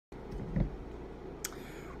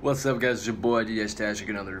What's up, guys? It's your boy DH Tash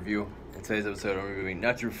again on the review. In today's episode, I'm reviewing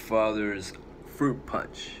Not Your Father's Fruit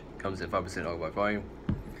Punch. Comes in 5% alcohol by volume.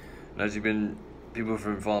 And as people have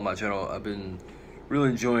been following my channel, I've been really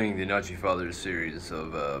enjoying the Not Your Father's series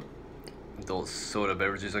of adult soda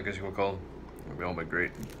beverages, I guess you would call them. They've all been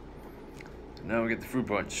great. And now we get the Fruit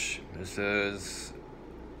Punch. It says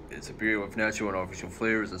it's a beer with natural and artificial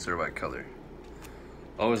flavors and served by color.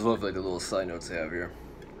 I always love like the little side notes they have here.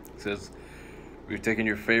 It says, we've taken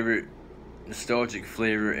your favorite nostalgic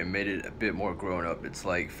flavor and made it a bit more grown up. It's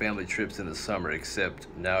like family trips in the summer, except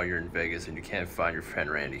now you're in Vegas and you can't find your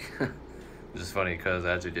friend Randy. Which is funny because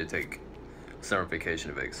I actually did take a summer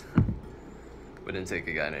vacation to Vegas. But didn't take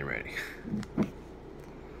a guy named Randy.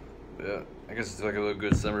 But yeah, I guess it's like a little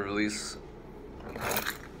good summer release.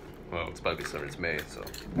 Well, it's about to be summer, it's May, so.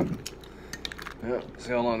 Yeah, see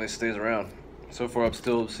how long this stays around. So far, I'm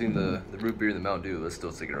still seeing the root beer and the Mountain Dew that's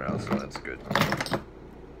still sticking around, so that's good.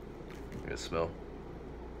 Good smell.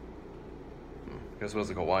 It smells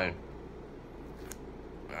like Hawaiian.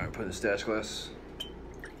 Alright, put in the stash glass.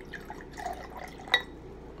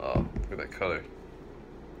 Oh, look at that color.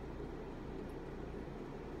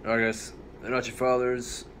 Alright, guys, they're Not Your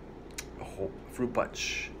Father's Fruit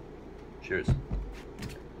Punch. Cheers.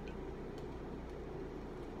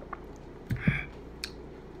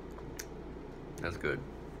 That's good.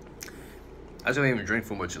 I just don't even drink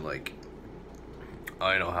for much in like,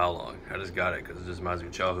 I don't know how long. I just got it because it just reminds me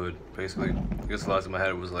of childhood, basically. I guess the last time I had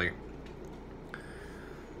it was like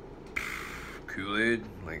Kool-Aid.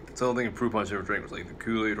 Like, that's the only thing Fruit Punch I ever drank was like the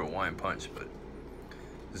Kool-Aid or Hawaiian Punch, but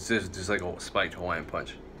it's just like a spiked Hawaiian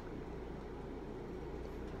Punch.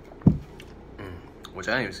 Which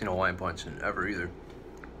I ain't even seen a Hawaiian Punch in ever either.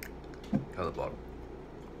 Out of the bottle.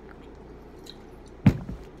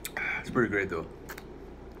 It's pretty great though.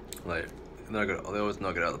 Like, they always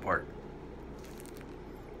knock it out of the park.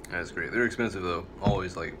 That's great. They're expensive though.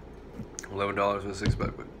 Always like $11 for a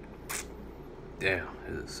 6-pack, but damn,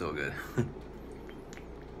 it is so good.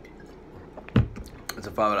 It's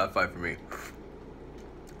a 5 out of 5 for me.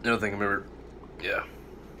 Another thing I remember, yeah,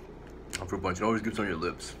 Fruit Punch, it always gets on your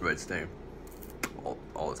lips, right stain,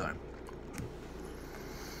 all the time.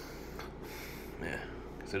 Yeah,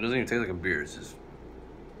 so it doesn't even taste like a beer. It's just,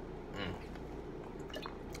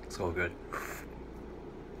 it's so good.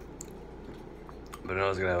 But I know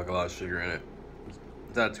it's gonna have like a lot of sugar in it.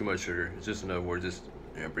 It's not too much sugar. It's just enough where it just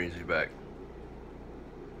brings you back.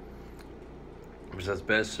 Which says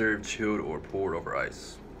best served chilled or poured over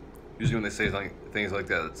ice. Usually when they say things like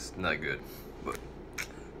that, it's not good. But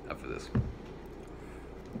after this.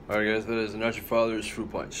 Alright guys, that is Not Your Father's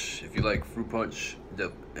Fruit Punch. If you like Fruit Punch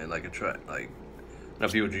and like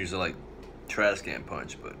not people use like trash can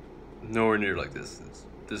punch, but nowhere near like this. It's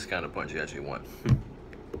this kind of punch you actually want.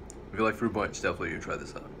 If you like Fruit Punch, definitely you try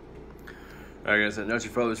this out. Alright guys, Not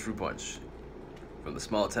Your Father's Fruit Punch from the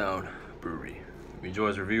Small Town Brewery. If you enjoy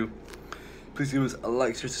this review, please give us a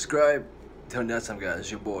like, share, subscribe. Until next time guys,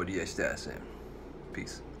 it's your boy DH Stash.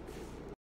 Peace.